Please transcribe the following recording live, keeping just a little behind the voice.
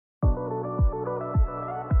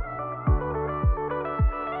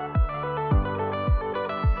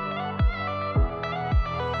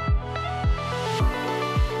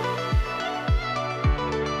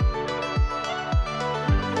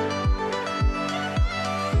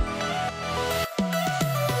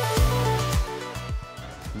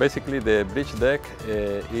Basically, the bridge deck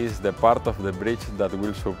is the part of the bridge that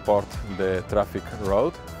will support the traffic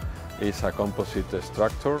road. It's a composite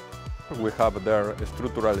structure. We have there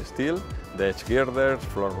structural steel, the edge girders,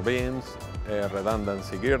 floor beams,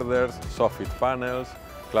 redundancy girders, soffit panels,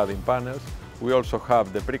 cladding panels. We also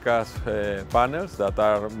have the precast panels that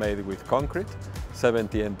are made with concrete,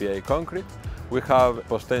 70 MPa concrete. We have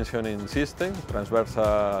post-tensioning system,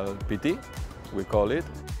 transversal PT, we call it.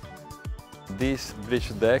 This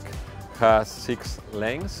bridge deck has 6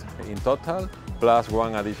 lanes in total, plus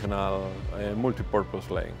 1 additional multi-purpose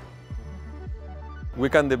lane. We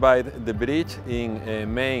can divide the bridge in a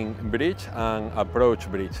main bridge and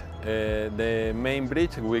approach bridge. The main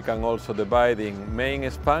bridge we can also divide in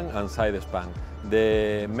main span and side span.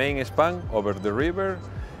 The main span over the river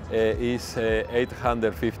is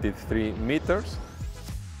 853 meters.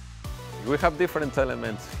 We have different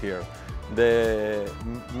elements here. The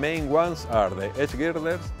main ones are the edge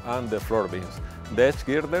girders and the floor beams. The edge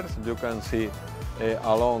girders you can see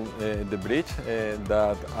along the bridge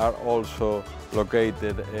that are also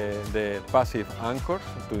located the passive anchors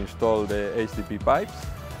to install the HDP pipes.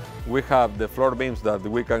 We have the floor beams that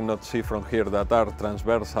we cannot see from here that are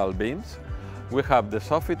transversal beams. We have the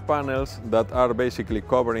soffit panels that are basically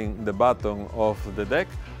covering the bottom of the deck,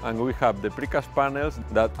 and we have the precast panels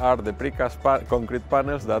that are the precast concrete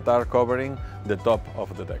panels that are covering the top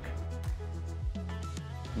of the deck.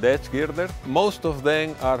 The edge girders, most of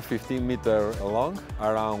them are 15 meters long,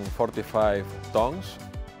 around 45 tons.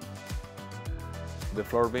 The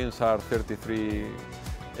floor beams are 33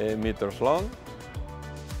 meters long.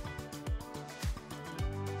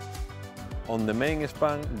 On the main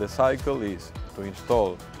span, the cycle is to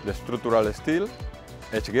install the structural steel,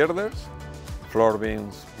 edge girders, floor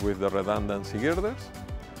beams with the redundancy girders.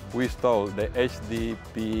 We install the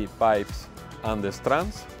HDP pipes and the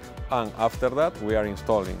strands, and after that we are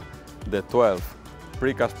installing the 12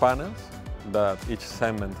 precast panels, that each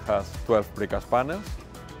segment has 12 precast panels,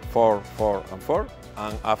 4, 4 and 4,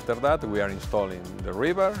 and after that we are installing the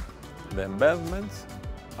rebar, the embedments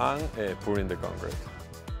and pouring the concrete.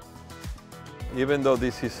 Even though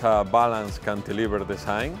this is a balanced cantilever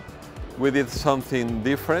design, we did something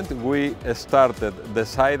different. We started the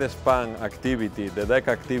side span activity, the deck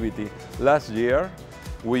activity, last year.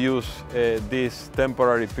 We use these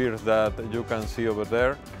temporary piers that you can see over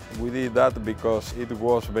there. We did that because it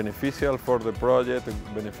was beneficial for the project,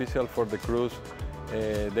 beneficial for the crews.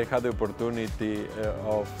 They had the opportunity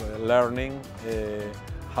of learning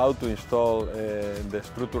how to install the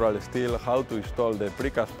structural steel, how to install the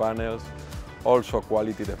precast panels, also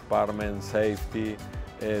quality department, safety,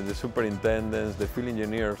 the superintendents, the field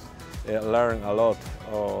engineers learned a lot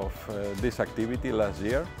of this activity last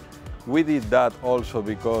year. We did that also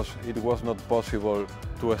because it was not possible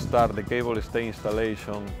to start the cable stay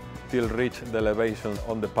installation till reach the elevation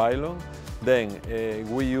on the pylon. Then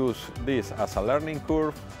we use this as a learning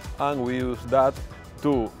curve, and we use that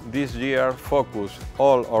to this year focus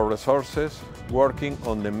all our resources working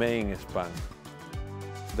on the main span.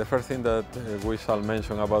 The first thing that we shall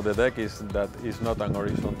mention about the deck is that it's not an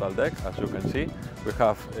horizontal deck, as you can see. We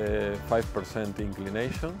have 5%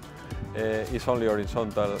 inclination. It's only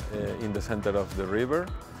horizontal in the center of the river.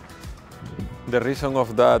 The reason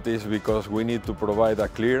of that is because we need to provide a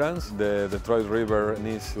clearance. The Detroit River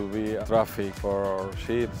needs to be traffic for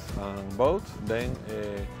ships and boats. Then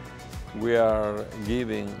we are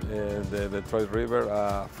giving the Detroit River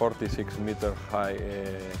a 46-meter high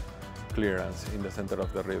clearance in the center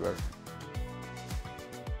of the river.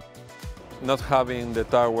 Not having the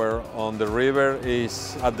tower on the river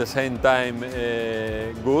is at the same time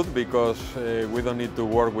good, because we don't need to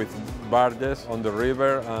work with barges on the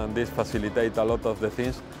river, and this facilitates a lot of the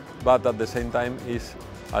things, but at the same time is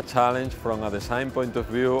a challenge from a design point of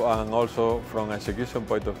view and also from an execution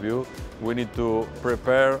point of view. We need to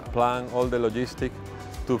prepare, plan all the logistics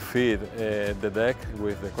to feed the deck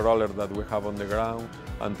with the crawler that we have on the ground,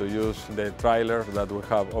 and to use the trailer that we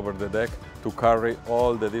have over the deck to carry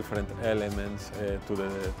all the different elements to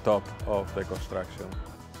the top of the construction.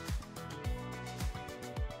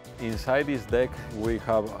 Inside this deck we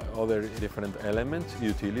have other different elements,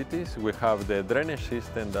 utilities. We have the drainage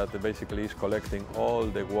system that basically is collecting all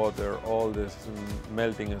the water, all the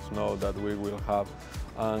melting snow that we will have,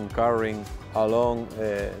 and carrying along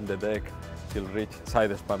the deck till reach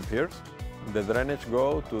side span piers. The drainage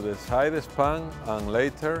go to the side span and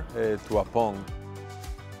later to a pond.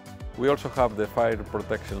 We also have the fire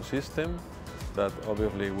protection system that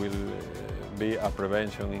obviously will be a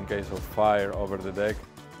prevention in case of fire over the deck.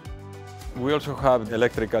 We also have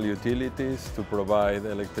electrical utilities to provide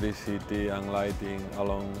electricity and lighting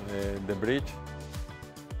along the bridge.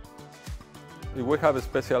 We have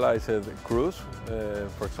specialized crews.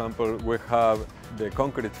 For example, we have the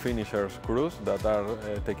concrete finishers crews that are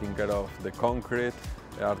taking care of the concrete,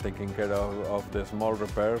 are taking care of the small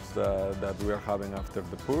repairs that we are having after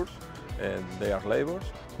the pours. They are laborers.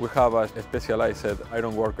 We have a specialized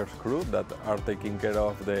iron workers crew that are taking care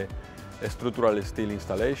of the structural steel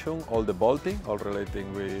installation, all the bolting, all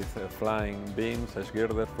relating with flying beams, edge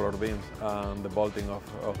girders, floor beams, and the bolting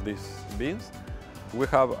of these beams. We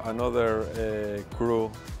have another crew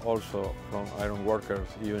also from Iron Workers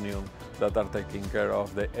Union that are taking care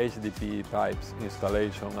of the HDPE pipes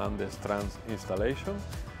installation and the strands installation.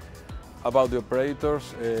 About the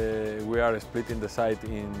operators, we are splitting the site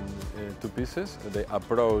in two pieces, the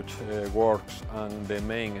approach works and the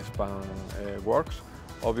main span works.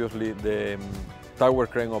 Obviously, the tower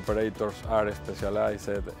crane operators are specialized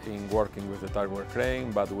in working with the tower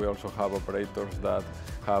crane, but we also have operators that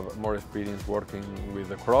have more experience working with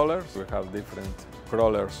the crawlers. We have different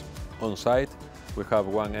crawlers on site. We have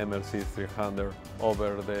one MLC 300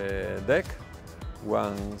 over the deck,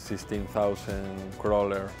 one 16,000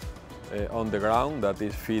 crawler on the ground that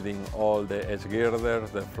is feeding all the edge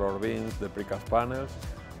girders, the floor beams, the precast panels.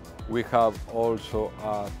 We have also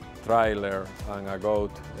a trailer and a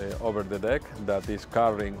goat over the deck that is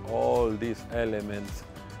carrying all these elements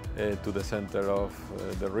to the center of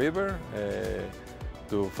the river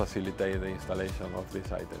to facilitate the installation of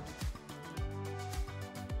these items.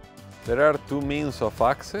 There are two means of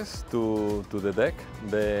access to the deck.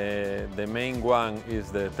 The main one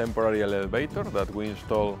is the temporary elevator that we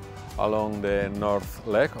install along the north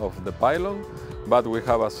leg of the pylon, but we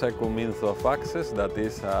have a second means of access that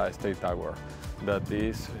is a stay tower that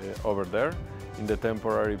is over there in the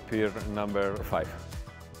temporary pier number 5.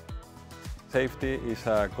 Safety is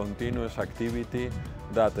a continuous activity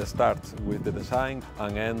that starts with the design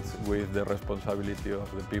and ends with the responsibility of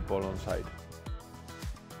the people on site.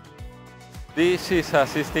 This is a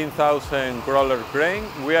 16,000 crawler crane.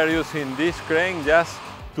 We are using this crane just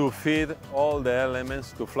to feed all the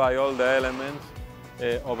elements, to fly all the elements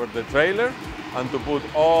over the trailer and to put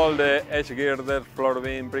all the edge girders, floor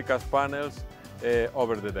beam, precast panels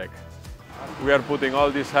over the deck. We are putting all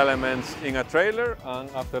these elements in a trailer, and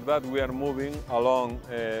after that we are moving along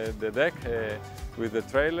the deck with the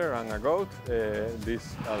trailer and a goat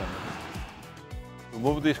these elements. To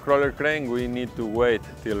move this crawler crane we need to wait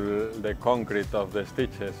till the concrete of the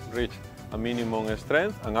stitches reach a minimum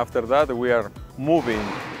strength, and after that we are moving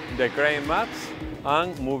the crane mats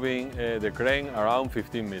and moving the crane around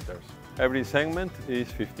 15 meters. Every segment is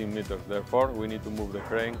 15 meters, therefore we need to move the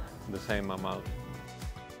crane the same amount.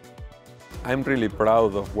 I'm really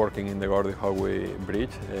proud of working in the Gordie Howe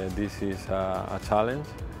Bridge. This is a challenge.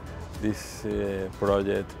 This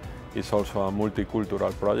project is also a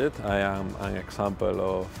multicultural project. I am an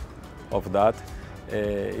example of that.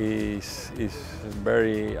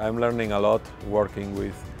 I'm learning a lot working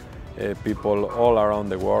with people all around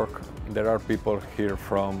the world. There are people here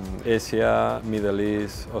from Asia, Middle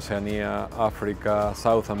East, Oceania, Africa,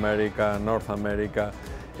 South America, North America.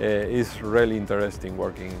 It's really interesting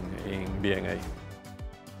working in BNA.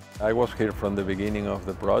 I was here from the beginning of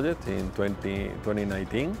the project in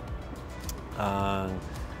 2019, and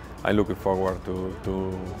I'm looking forward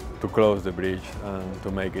to close the bridge and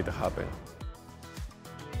to make it happen.